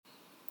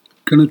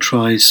going to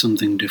try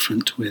something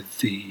different with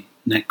the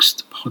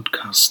next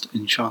podcast,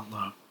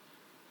 inshallah.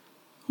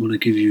 I want to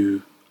give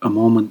you a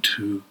moment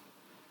to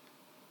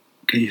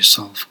get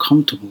yourself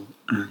comfortable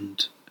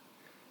and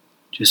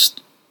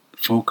just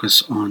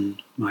focus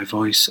on my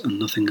voice and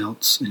nothing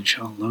else,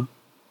 inshallah.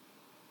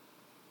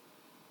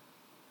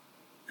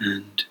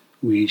 And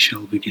we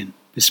shall begin.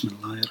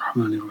 Bismillahir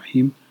Rahmanir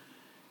Rahim.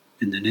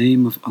 In the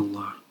name of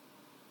Allah,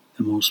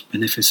 the most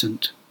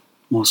beneficent,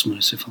 most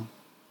merciful.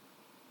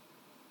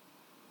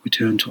 We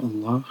turn to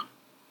Allah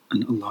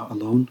and Allah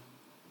alone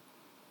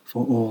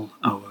for all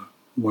our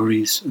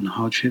worries and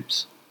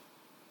hardships,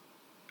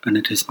 and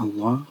it is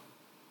Allah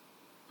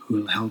who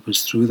will help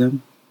us through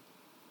them.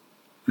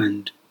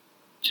 And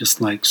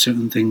just like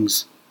certain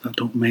things that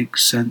don't make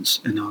sense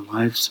in our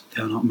lives,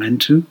 they are not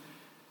meant to,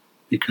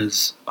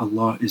 because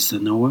Allah is the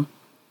knower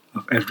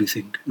of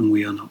everything and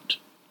we are not.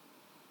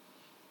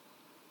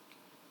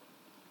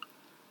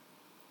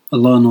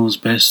 Allah knows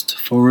best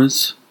for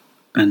us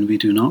and we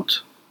do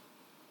not.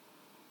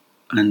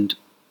 And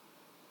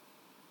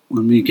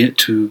when we get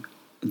to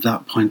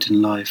that point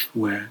in life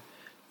where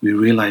we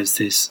realize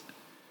this,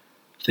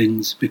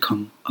 things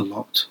become a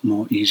lot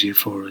more easier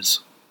for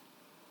us.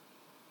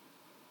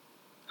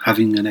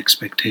 Having an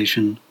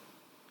expectation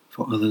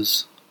for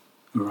others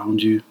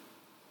around you,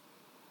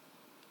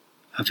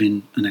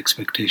 having an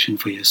expectation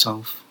for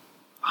yourself,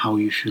 how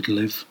you should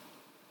live,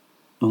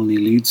 only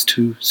leads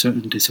to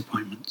certain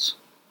disappointments,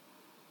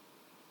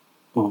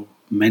 or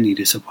many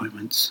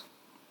disappointments.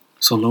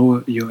 So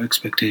lower your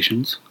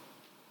expectations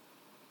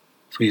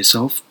for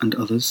yourself and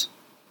others.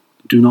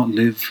 Do not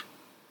live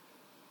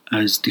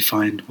as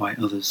defined by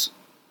others.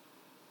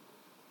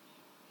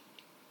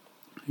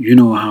 You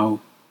know how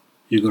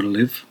you're going to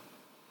live.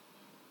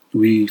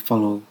 We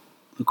follow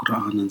the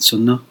Quran and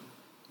Sunnah.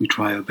 We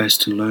try our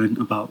best to learn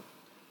about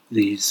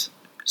these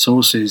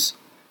sources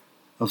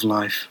of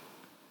life.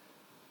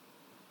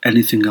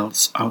 Anything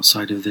else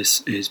outside of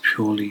this is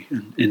purely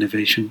an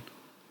innovation.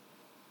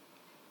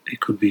 It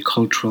could be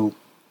cultural,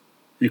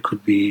 it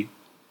could be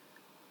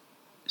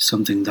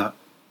something that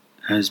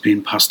has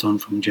been passed on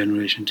from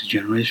generation to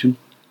generation.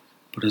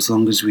 But as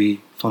long as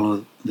we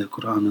follow the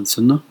Quran and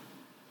Sunnah,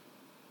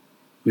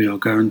 we are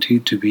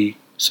guaranteed to be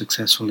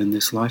successful in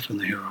this life and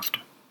the hereafter.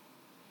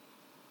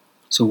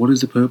 So what is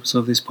the purpose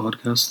of this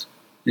podcast?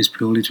 Is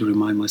purely to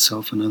remind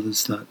myself and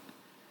others that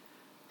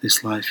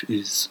this life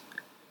is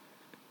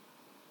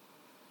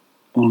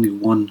only the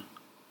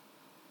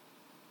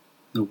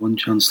one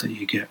chance that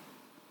you get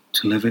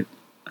to live it.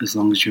 As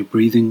long as you're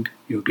breathing,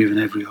 you're given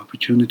every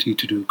opportunity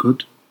to do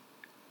good.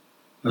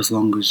 As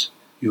long as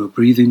you're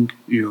breathing,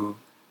 you're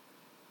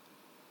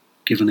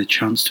given a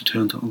chance to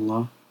turn to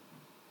Allah.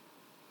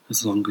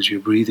 As long as you're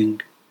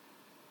breathing,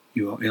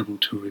 you are able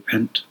to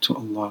repent to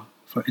Allah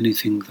for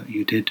anything that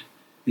you did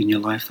in your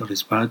life that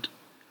is bad,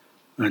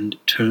 and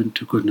turn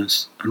to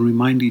goodness and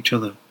remind each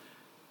other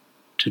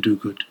to do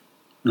good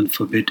and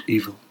forbid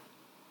evil.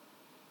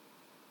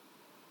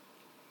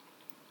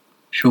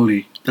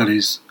 Surely that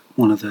is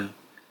one of the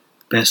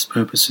best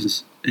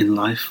purposes in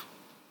life,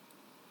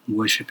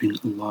 worshipping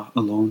Allah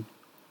alone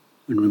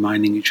and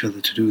reminding each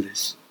other to do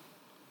this.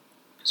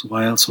 So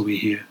why else are we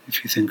here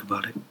if you think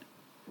about it?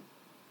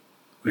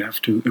 We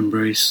have to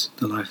embrace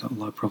the life that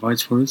Allah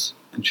provides for us,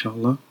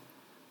 inshallah.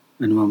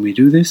 And when we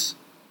do this,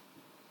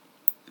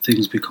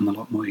 things become a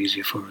lot more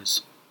easier for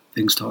us.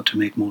 Things start to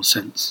make more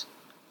sense.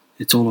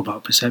 It's all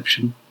about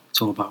perception,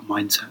 it's all about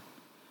mindset.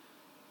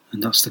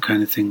 And that's the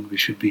kind of thing we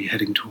should be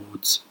heading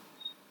towards.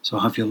 So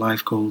have your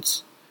life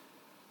goals,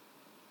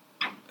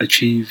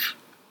 achieve,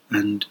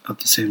 and at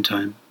the same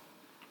time,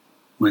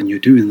 when you're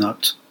doing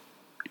that,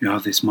 you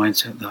have this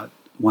mindset that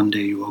one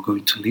day you are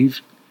going to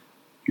leave.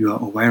 You are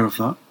aware of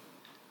that,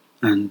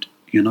 and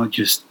you're not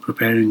just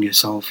preparing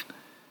yourself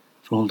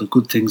for all the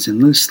good things in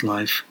this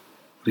life,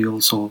 but you're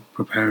also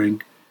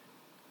preparing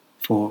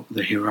for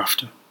the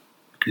hereafter,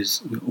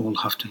 because we all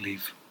have to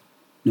leave.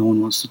 No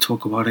one wants to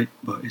talk about it,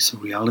 but it's a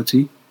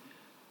reality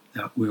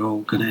that we're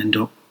all going to end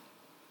up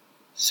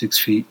 6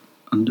 feet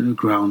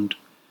underground,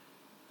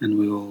 and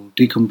we will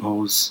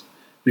decompose,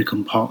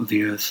 become part of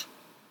the earth.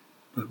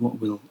 But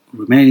what will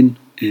remain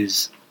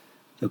is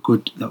the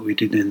good that we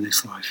did in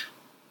this life.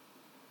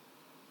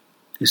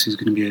 This is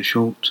going to be a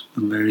short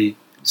and very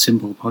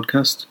simple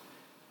podcast,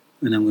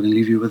 and I'm going to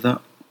leave you with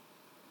that.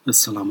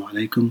 Assalamu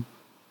alaikum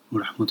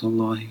wa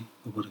rahmatullahi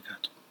wa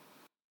barakatuh.